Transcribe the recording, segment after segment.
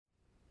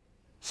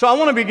So I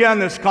want to begin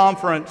this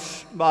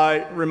conference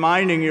by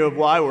reminding you of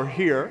why we're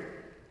here.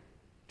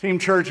 Team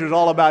Church is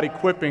all about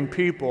equipping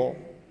people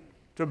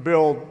to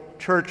build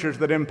churches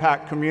that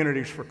impact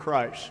communities for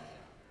Christ.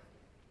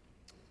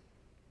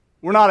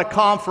 We're not a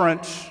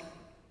conference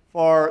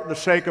for the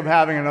sake of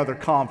having another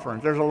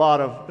conference. There's a lot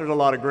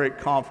of great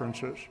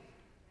conferences.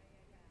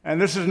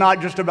 And this is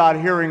not just about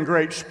hearing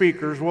great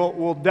speakers.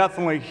 We'll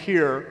definitely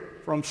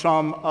hear from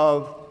some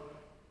of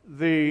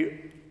the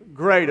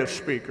greatest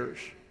speakers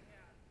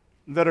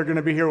that are going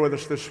to be here with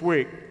us this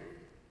week.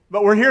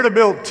 But we're here to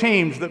build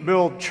teams that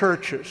build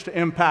churches to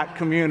impact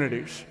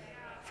communities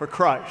for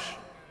Christ.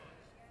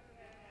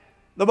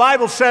 The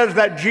Bible says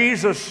that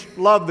Jesus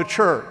loved the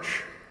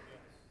church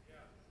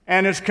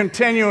and is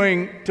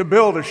continuing to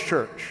build his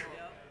church.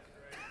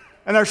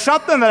 And there's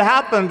something that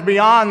happens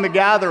beyond the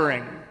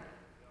gathering.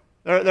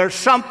 There's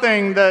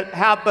something that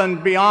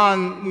happened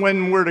beyond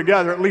when we're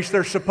together. At least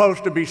there's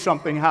supposed to be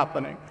something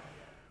happening.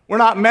 We're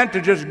not meant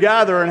to just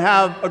gather and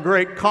have a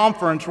great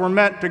conference. We're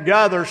meant to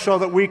gather so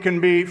that we can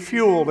be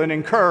fueled and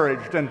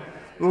encouraged and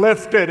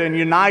lifted and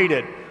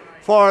united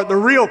for the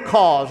real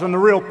cause and the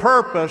real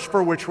purpose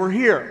for which we're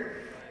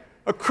here.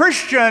 A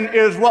Christian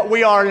is what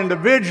we are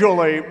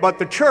individually, but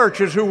the church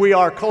is who we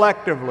are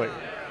collectively.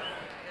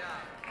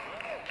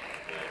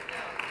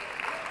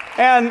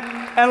 And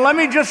let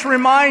me just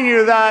remind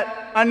you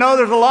that I know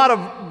there's a lot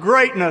of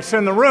greatness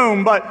in the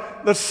room,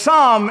 but the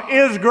sum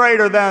is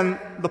greater than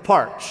the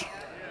parts.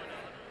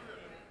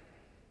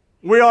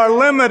 We are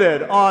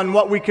limited on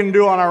what we can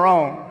do on our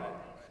own.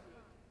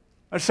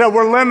 I said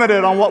we're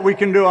limited on what we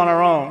can do on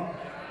our own.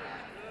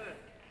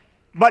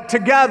 But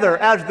together,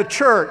 as the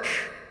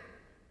church,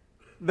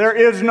 there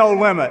is no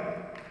limit.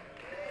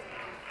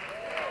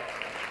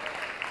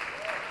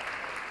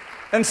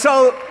 And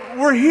so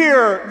we're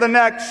here the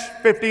next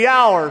 50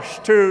 hours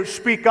to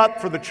speak up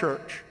for the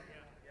church.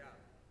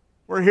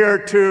 We're here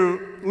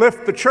to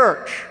lift the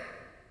church.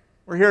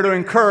 We're here to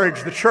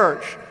encourage the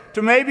church,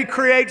 to maybe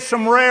create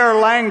some rare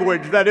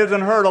language that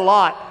isn't heard a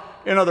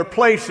lot in other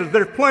places.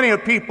 There's plenty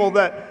of people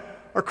that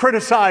are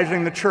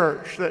criticizing the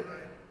church, that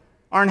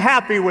aren't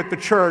happy with the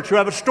church, who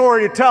have a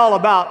story to tell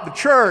about the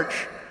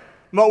church.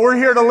 But we're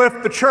here to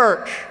lift the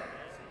church.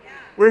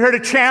 We're here to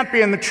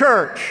champion the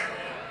church.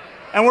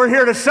 And we're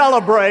here to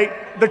celebrate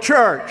the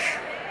church.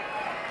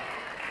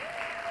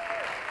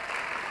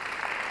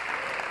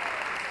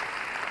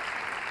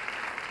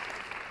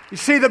 You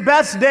see, the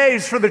best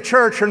days for the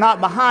church are not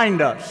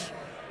behind us.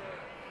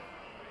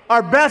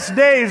 Our best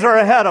days are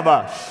ahead of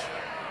us.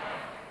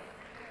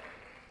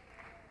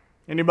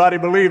 Anybody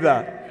believe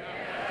that?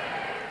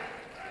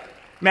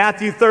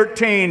 Matthew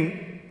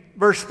 13,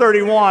 verse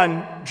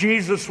 31,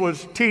 Jesus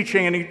was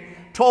teaching and he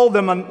told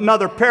them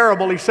another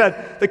parable. He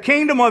said, "The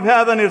kingdom of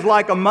heaven is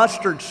like a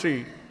mustard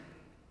seed,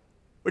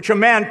 which a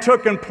man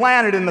took and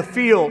planted in the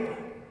field.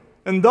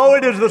 And though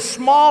it is the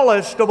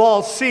smallest of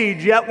all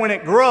seeds, yet when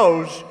it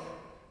grows,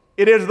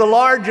 it is the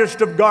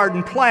largest of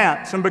garden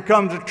plants and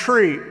becomes a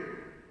tree,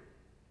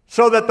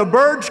 so that the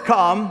birds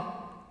come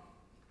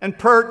and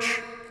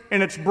perch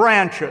in its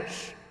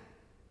branches.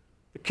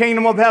 The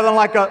kingdom of heaven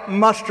like a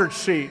mustard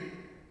seed,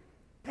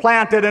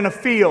 planted in a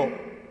field,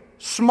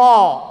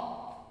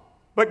 small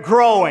but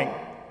growing,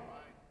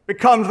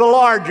 becomes the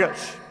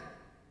largest,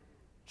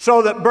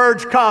 so that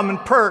birds come and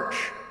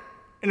perch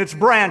in its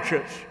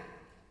branches.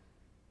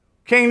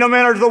 Kingdom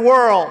enters the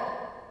world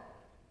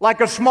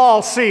like a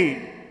small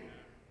seed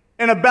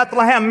in a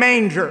Bethlehem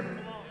manger.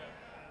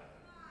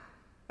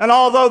 And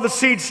although the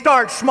seed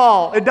starts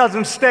small, it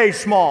doesn't stay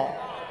small.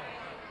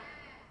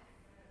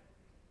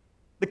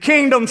 The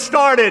kingdom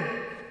started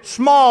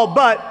small,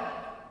 but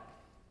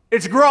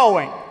it's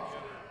growing.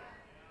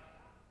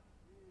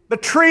 The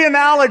tree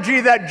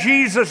analogy that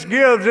Jesus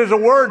gives is a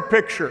word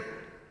picture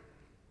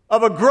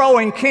of a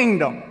growing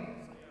kingdom.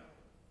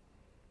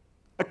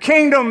 A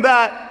kingdom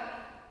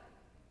that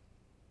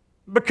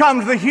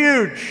becomes the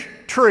huge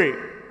tree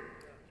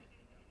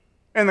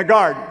in the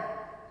garden.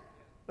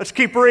 Let's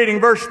keep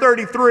reading. Verse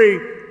 33,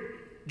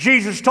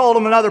 Jesus told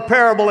him another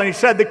parable, and he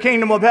said, "The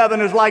kingdom of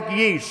heaven is like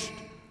yeast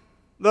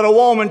that a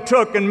woman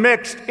took and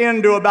mixed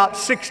into about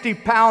 60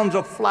 pounds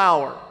of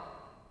flour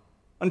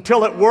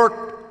until it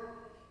worked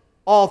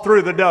all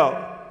through the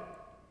dough.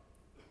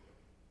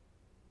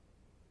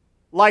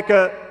 Like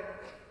a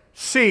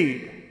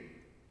seed,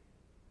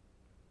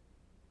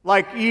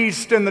 like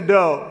yeast in the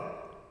dough,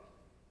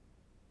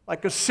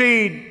 like a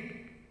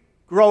seed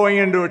growing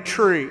into a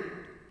tree,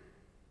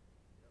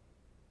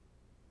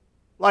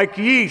 like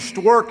yeast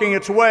working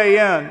its way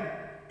in,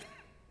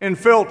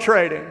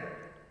 infiltrating,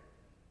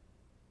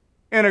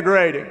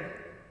 integrating,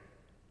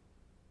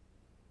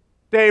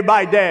 day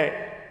by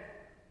day.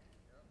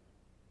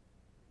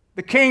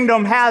 The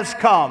kingdom has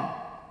come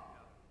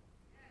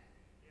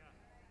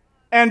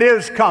and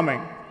is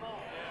coming."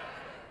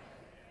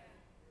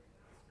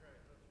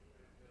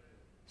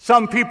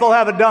 Some people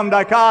have a dumb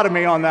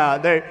dichotomy on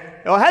that.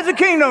 Has the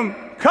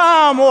kingdom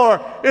come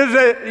or is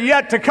it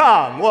yet to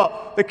come?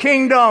 Well, the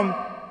kingdom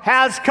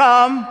has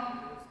come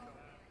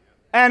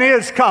and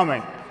is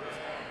coming.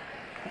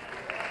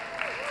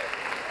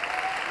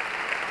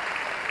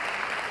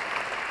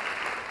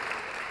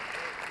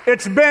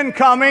 It's been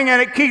coming,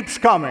 and it keeps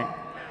coming.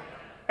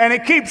 And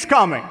it keeps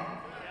coming.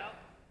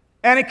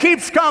 And it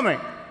keeps coming.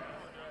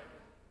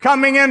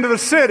 Coming into the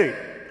city.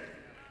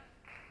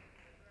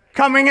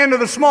 Coming into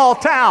the small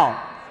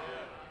town.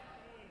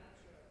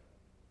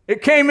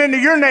 It came into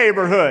your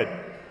neighborhood.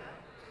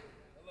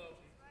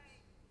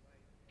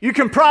 You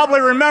can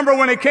probably remember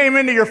when it came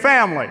into your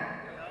family.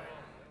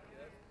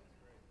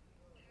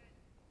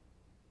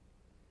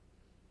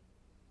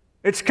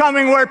 It's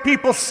coming where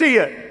people see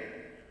it.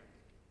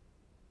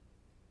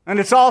 And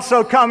it's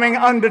also coming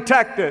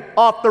undetected,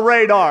 off the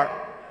radar,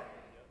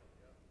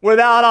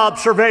 without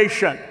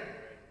observation.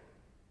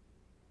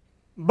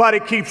 But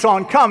it keeps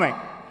on coming.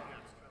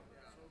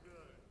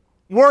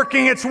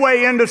 Working its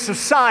way into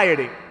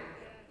society.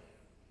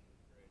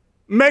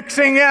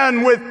 Mixing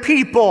in with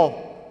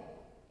people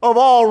of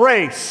all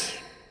race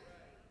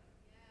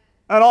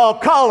and all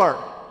color,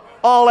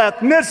 all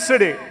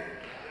ethnicity,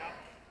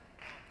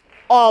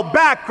 all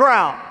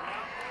background.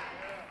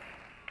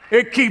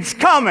 It keeps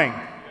coming,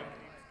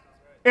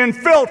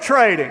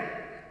 infiltrating,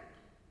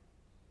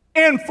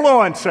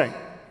 influencing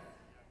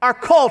our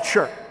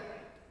culture.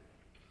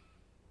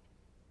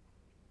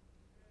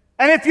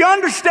 And if you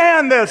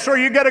understand this, or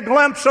you get a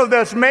glimpse of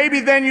this,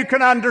 maybe then you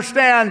can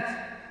understand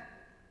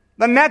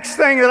the next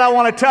thing that I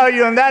want to tell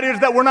you, and that is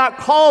that we're not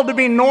called to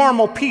be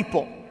normal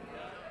people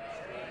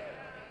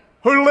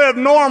who live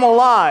normal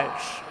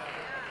lives,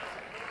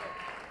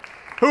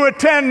 who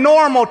attend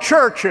normal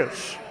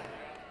churches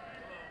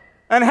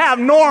and have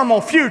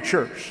normal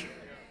futures.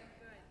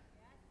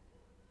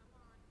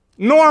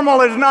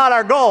 Normal is not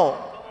our goal.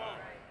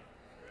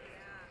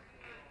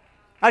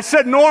 I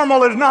said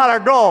normal is not our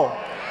goal.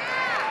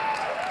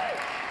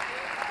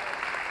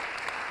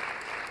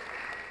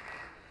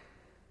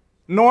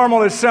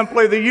 Normal is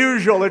simply the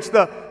usual. It's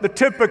the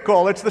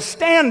typical. It's the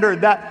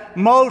standard that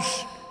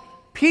most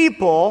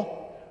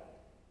people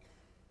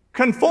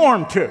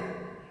conform to.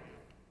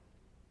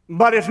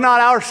 But it's not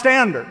our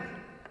standard.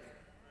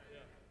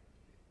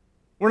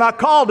 We're not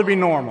called to be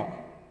normal.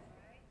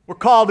 We're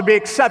called to be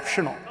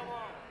exceptional.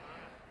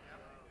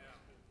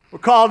 We're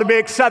called to be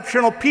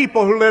exceptional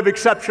people who live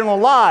exceptional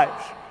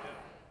lives.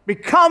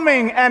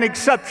 Becoming an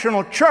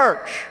exceptional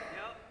church.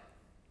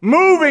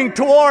 Moving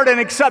toward an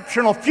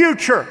exceptional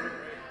future.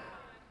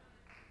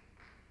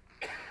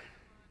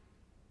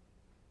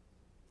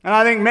 And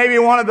I think maybe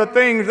one of the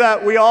things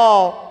that we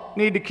all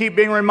need to keep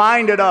being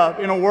reminded of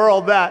in a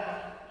world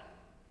that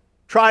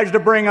tries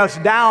to bring us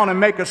down and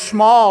make us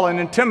small and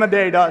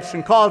intimidate us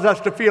and cause us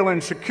to feel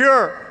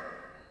insecure,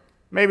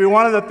 maybe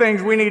one of the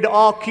things we need to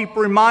all keep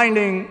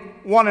reminding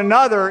one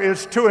another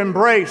is to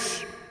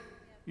embrace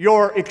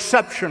your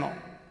exceptional.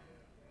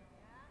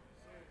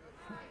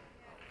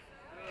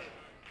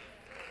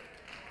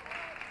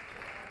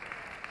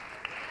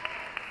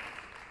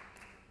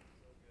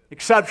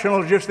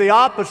 Exceptional is just the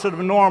opposite of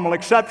normal.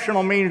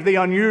 Exceptional means the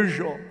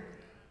unusual.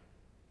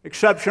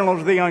 Exceptional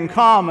is the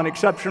uncommon.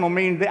 Exceptional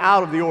means the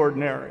out of the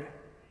ordinary.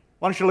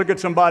 Why don't you look at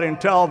somebody and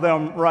tell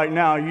them right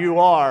now, you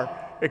are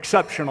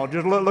exceptional.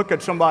 Just look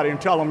at somebody and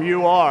tell them,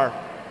 you are.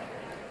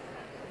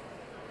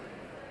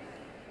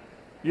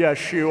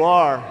 Yes, you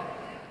are.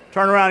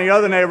 Turn around to the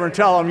other neighbor and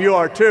tell them, you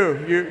are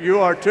too. You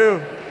are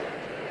too.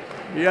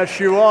 Yes,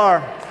 you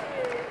are.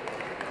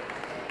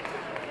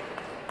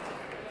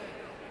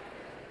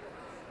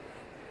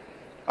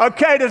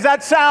 Okay, does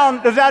that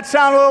sound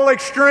a little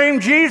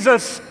extreme?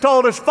 Jesus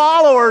told his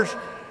followers,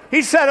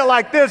 he said it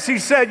like this. He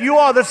said, you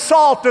are the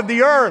salt of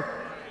the earth,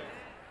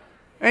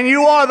 and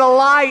you are the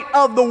light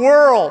of the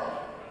world.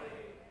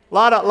 A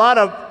lot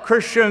of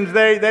Christians,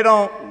 they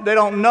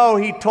don't know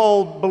he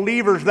told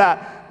believers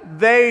that.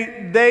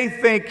 They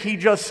think he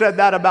just said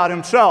that about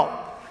himself.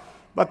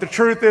 But the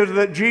truth is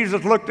that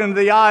Jesus looked into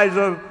the eyes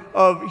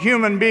of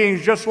human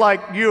beings just like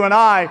you and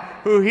I,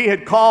 who he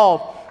had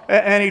called.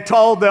 And he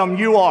told them,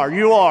 you are the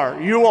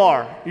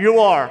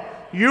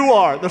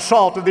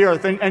salt of the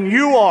earth. And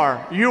you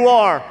are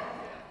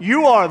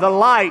the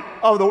light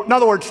of the, in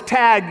other words,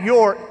 tag,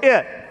 you're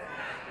it.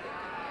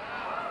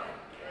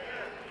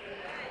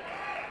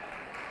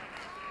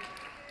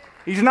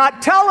 He's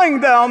not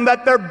telling them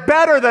that they're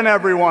better than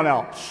everyone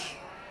else.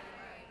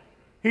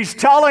 He's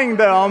telling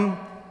them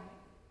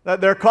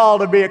that they're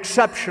called to be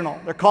exceptional.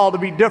 They're called to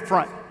be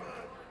different.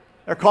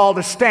 They're called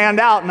to stand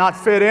out, not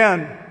fit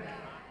in.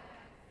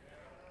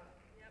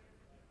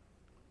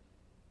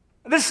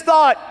 This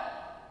thought,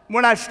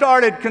 when I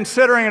started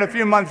considering it a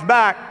few months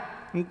back,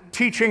 and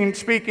teaching and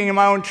speaking in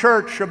my own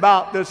church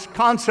about this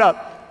concept,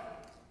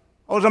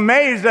 I was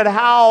amazed at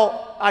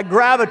how I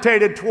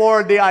gravitated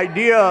toward the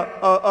idea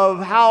of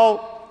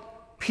how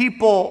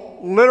people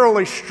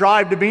literally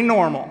strive to be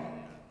normal.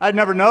 I'd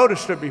never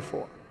noticed it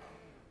before.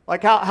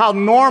 Like how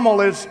normal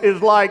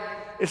is like,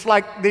 it's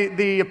like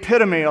the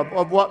epitome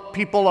of what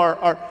people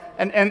are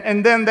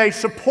and then they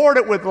support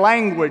it with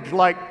language,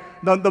 like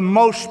the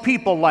most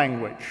people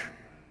language.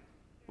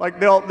 Like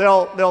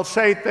they'll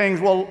say things,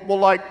 well,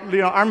 like,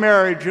 our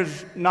marriage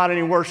is not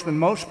any worse than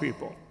most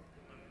people.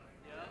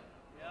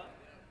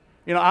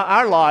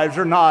 Our lives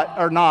are not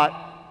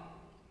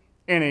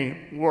any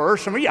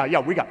worse. I mean, yeah,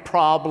 we got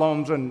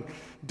problems and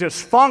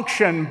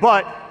dysfunction,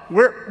 but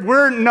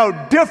we're no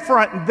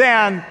different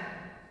than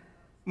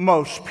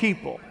most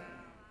people.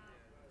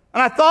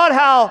 And I thought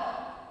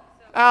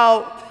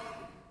how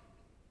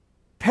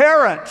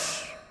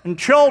parents and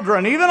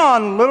children, even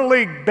on Little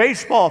League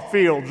baseball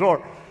fields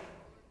or,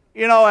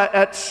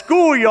 at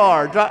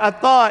schoolyards, I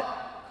thought,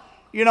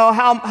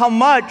 how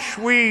much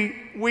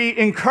we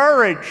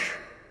encourage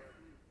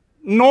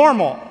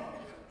normal.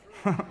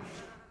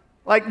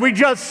 Like we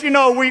just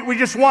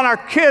want our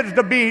kids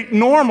to be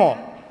normal.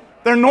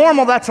 They're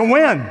normal, that's a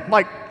win.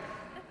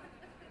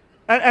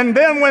 And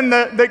then when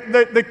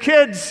the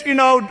kids,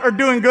 are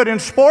doing good in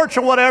sports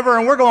or whatever,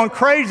 and we're going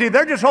crazy,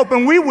 they're just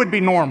hoping we would be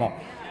normal.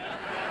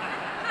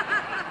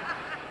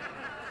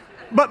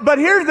 But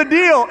here's the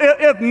deal.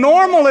 If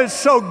normal is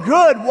so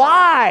good,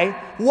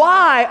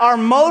 why are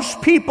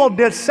most people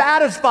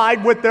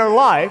dissatisfied with their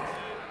life?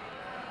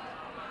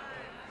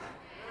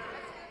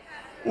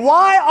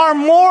 Why are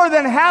more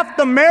than half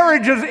the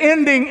marriages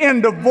ending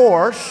in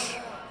divorce?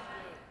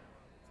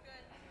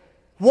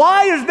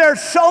 Why is there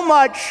so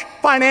much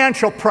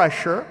financial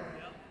pressure?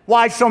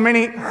 Why so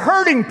many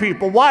hurting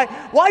people? Why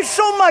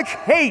so much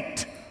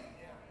hate?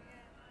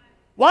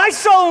 Why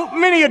so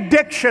many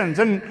addictions?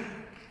 And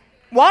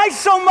why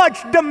so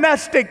much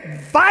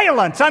domestic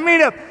violence? I mean,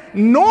 if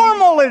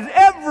normal is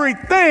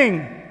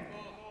everything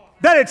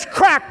that it's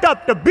cracked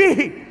up to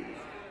be,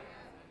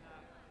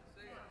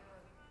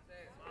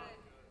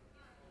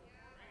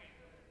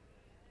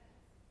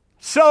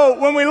 so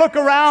when we look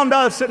around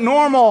us at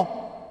normal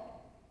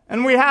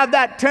and we have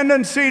that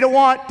tendency to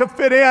want to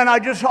fit in, I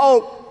just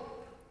hope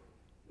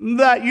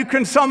that you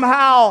can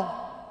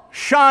somehow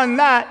shun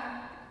that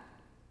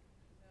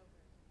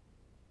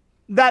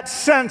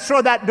sense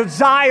or that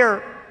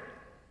desire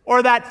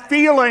or that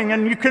feeling,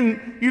 and you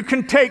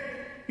can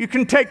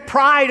take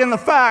pride in the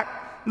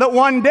fact that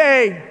one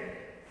day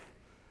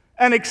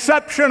an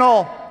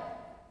exceptional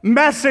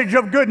message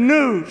of good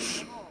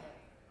news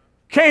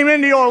came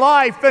into your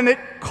life, and it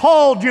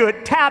called you,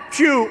 it tapped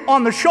you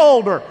on the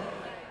shoulder,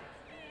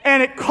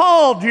 and it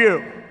called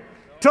you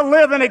to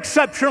live an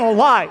exceptional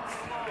life.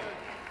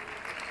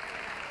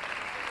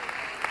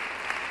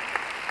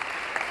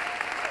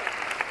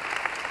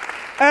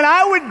 And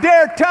I would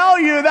dare tell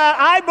you that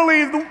I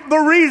believe the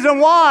reason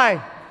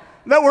why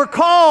that we're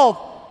called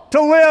to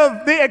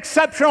live the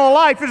exceptional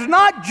life is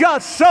not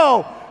just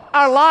so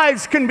our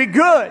lives can be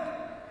good.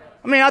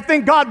 I mean, I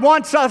think God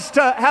wants us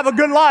to have a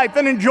good life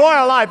and enjoy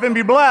our life and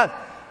be blessed.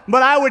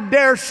 But I would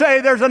dare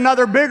say there's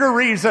another bigger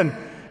reason,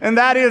 and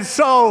that is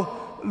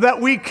so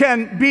that we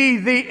can be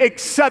the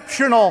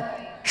exceptional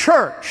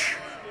church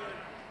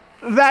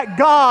that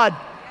God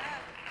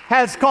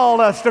has called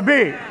us to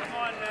be.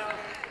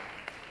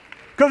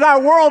 Because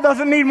our world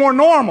doesn't need more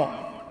normal.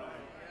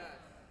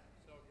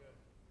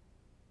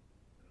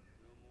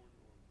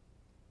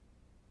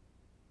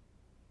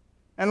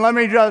 And I'm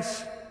going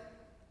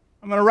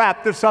to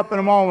wrap this up in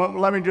a moment,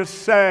 but let me just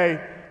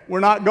say, we're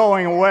not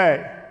going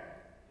away.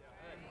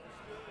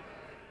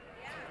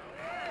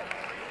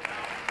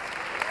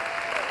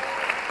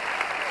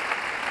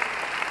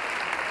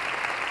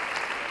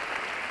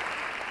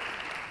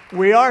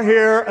 We are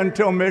here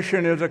until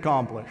mission is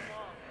accomplished.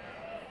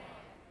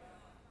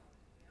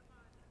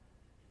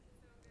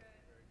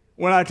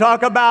 When I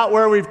talk about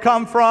where we've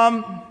come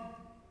from,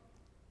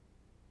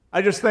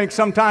 I just think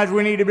sometimes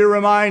we need to be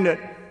reminded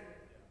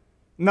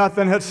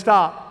nothing has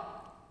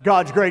stopped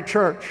God's great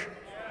church.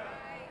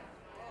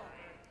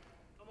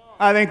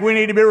 I think we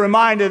need to be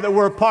reminded that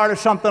we're a part of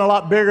something a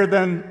lot bigger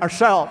than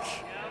ourselves.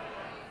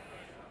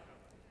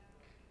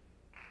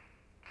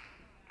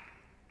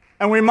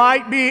 And we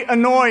might be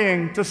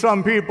annoying to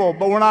some people,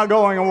 but we're not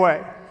going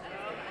away.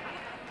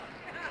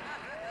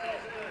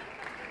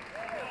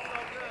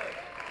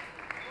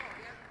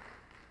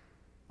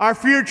 Our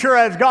future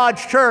as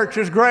God's church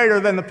is greater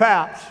than the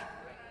past.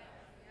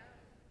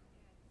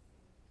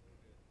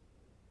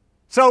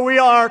 So we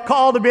are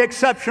called to be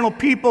exceptional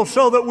people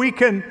so that we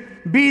can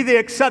be the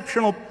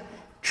exceptional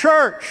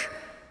church,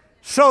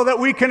 so that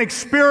we can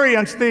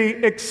experience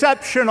the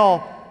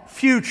exceptional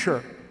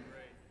future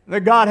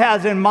that God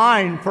has in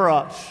mind for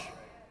us.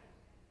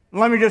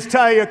 Let me just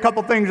tell you a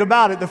couple things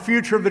about it. The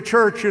future of the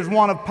church is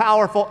one of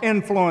powerful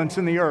influence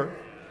in the earth.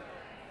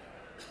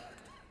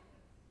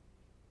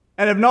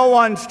 And if no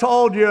one's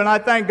told you, and I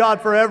thank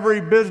God for every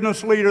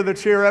business leader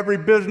that's here, every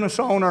business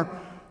owner,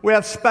 we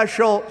have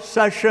special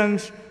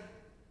sessions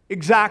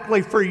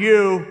exactly for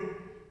you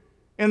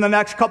in the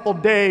next couple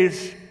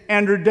days.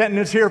 Andrew Denton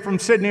is here from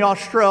Sydney,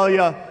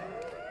 Australia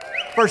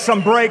for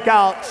some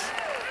breakouts.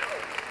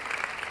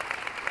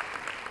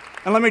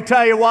 And let me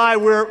tell you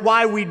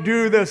why we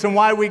do this and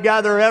why we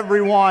gather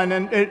everyone.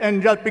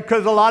 And just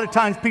because a lot of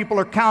times people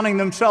are counting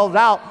themselves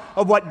out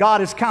of what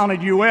God has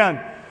counted you in.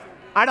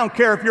 I don't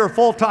care if you're a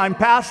full-time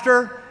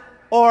pastor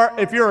or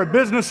if you're a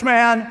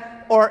businessman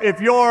or if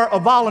you're a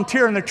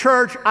volunteer in the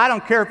church. I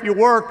don't care if you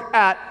work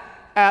at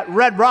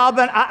Red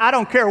Robin. I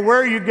don't care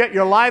where you get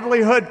your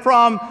livelihood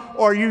from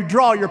or you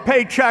draw your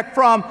paycheck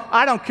from.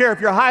 I don't care if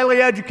you're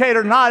highly educated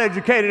or not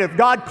educated. If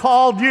God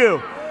called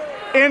you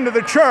into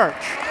the church,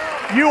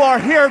 you are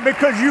here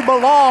because you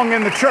belong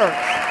in the church.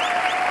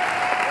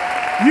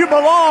 You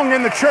belong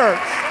in the church.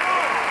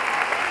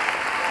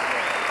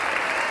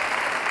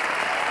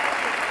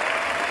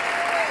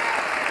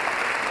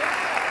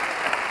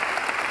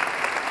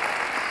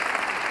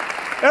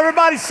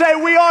 Everybody say,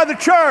 we are the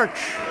church.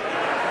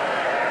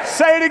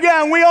 Say it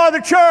again, we are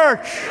the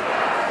church.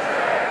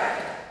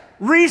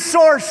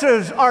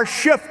 Resources are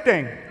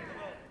shifting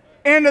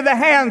into the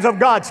hands of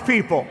God's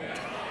people.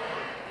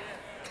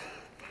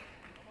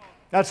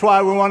 That's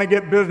why we want to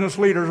get business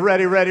leaders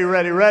ready. Well,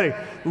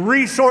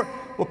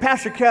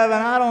 Pastor Kevin,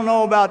 I don't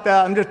know about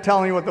that. I'm just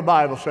telling you what the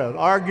Bible says.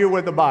 Argue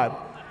with the Bible.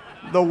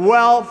 The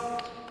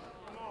wealth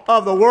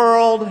of the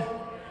world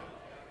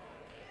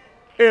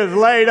is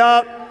laid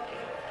up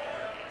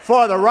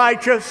for the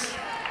righteous.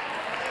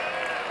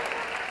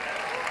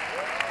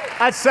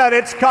 I said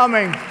it's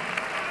coming.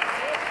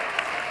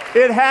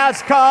 It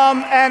has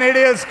come and it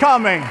is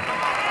coming.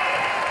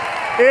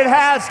 It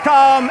has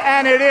come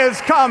and it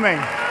is coming.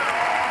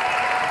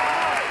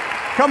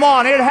 Come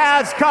on, it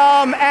has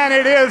come and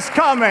it is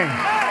coming.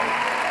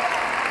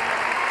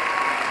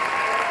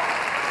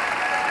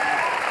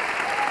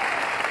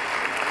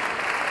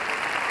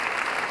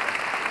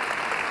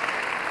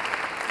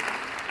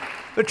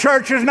 The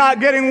church is not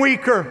getting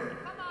weaker.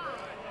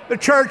 The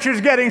church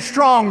is getting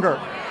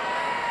stronger.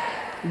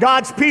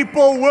 God's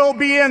people will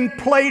be in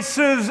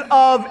places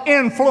of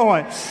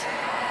influence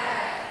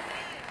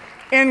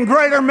in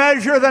greater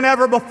measure than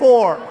ever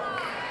before.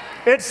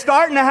 It's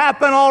starting to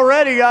happen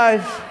already,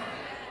 guys,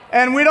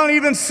 and we don't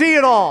even see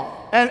it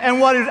all and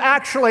what is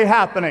actually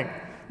happening.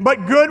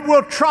 But good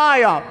will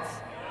triumph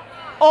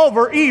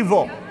over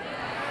evil.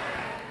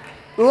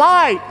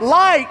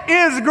 Light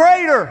is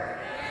greater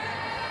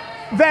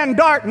than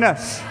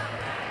darkness.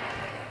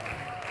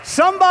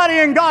 Somebody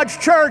in God's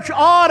church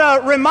ought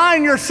to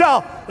remind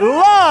yourself,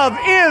 love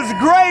is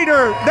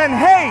greater than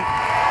hate.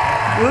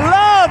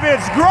 Love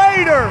is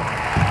greater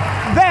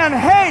than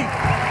hate.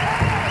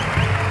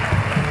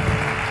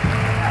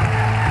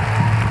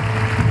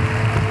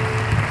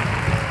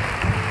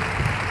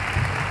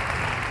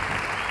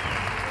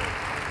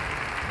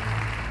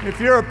 If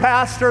you're a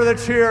pastor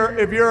that's here,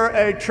 if you're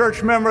a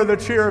church member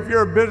that's here, if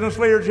you're a business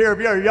leader that's here, if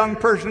you're a young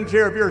person that's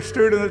here, if you're a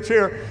student that's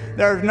here,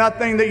 there's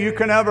nothing that you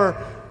can ever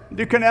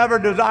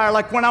desire.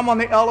 Like when I'm on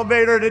the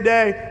elevator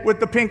today with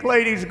the Pink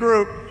Ladies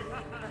group,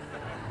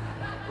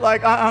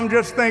 like I'm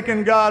just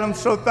thinking, God, I'm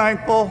so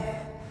thankful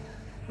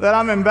that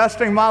I'm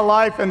investing my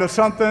life into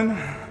something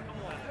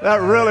that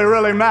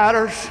really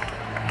matters.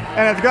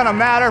 And it's going to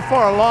matter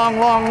for a long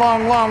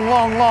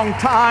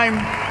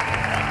time.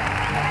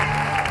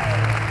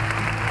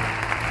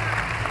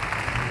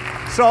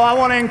 So I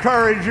want to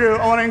encourage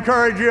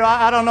you.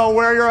 I don't know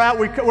where you're at.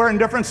 We're in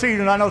different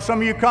seasons. I know some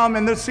of you come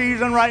in this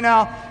season right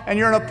now, and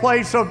you're in a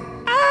place of,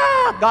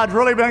 God's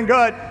really been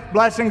good.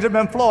 Blessings have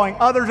been flowing.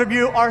 Others of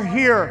you are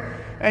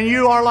here, and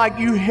you are like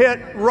you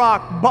hit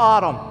rock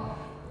bottom.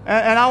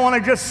 And I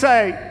want to just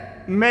say,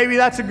 maybe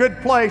that's a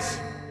good place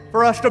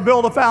for us to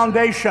build a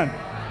foundation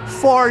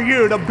for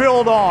you to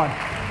build on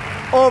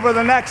over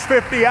the next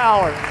 50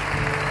 hours.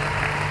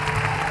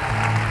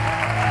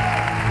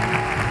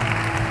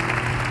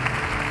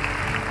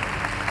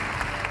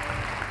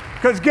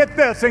 Because get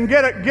this and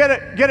get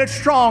it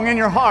strong in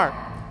your heart.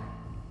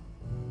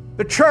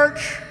 The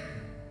church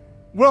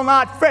will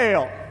not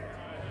fail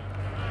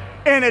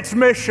in its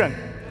mission.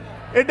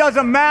 It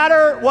doesn't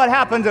matter what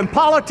happens in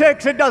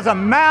politics. It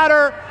doesn't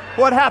matter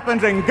what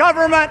happens in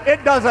government.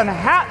 It doesn't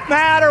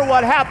matter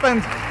what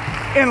happens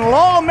in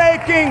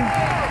lawmaking.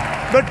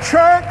 The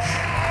church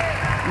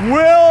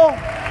will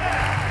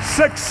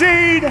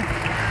succeed.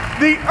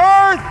 The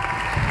earth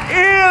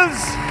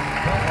is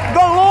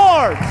the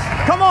Lord's.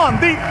 Come on,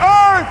 the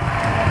earth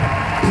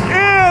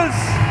is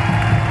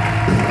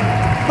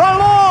the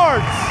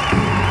Lord's.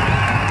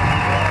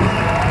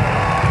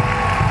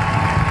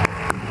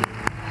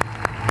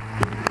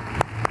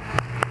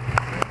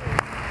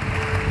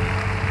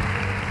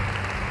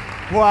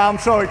 Well, I'm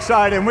so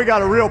excited. And we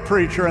got a real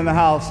preacher in the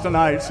house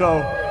tonight, so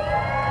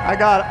I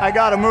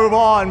got to move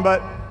on,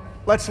 but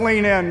let's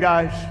lean in,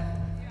 guys.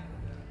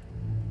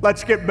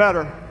 Let's get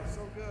better.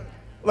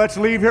 Let's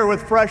leave here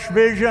with fresh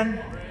vision,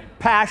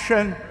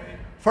 passion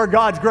for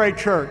God's great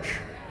church,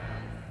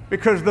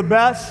 because the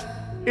best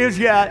is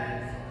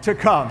yet to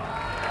come.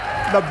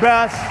 The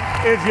best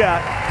is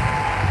yet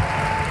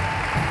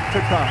to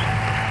come.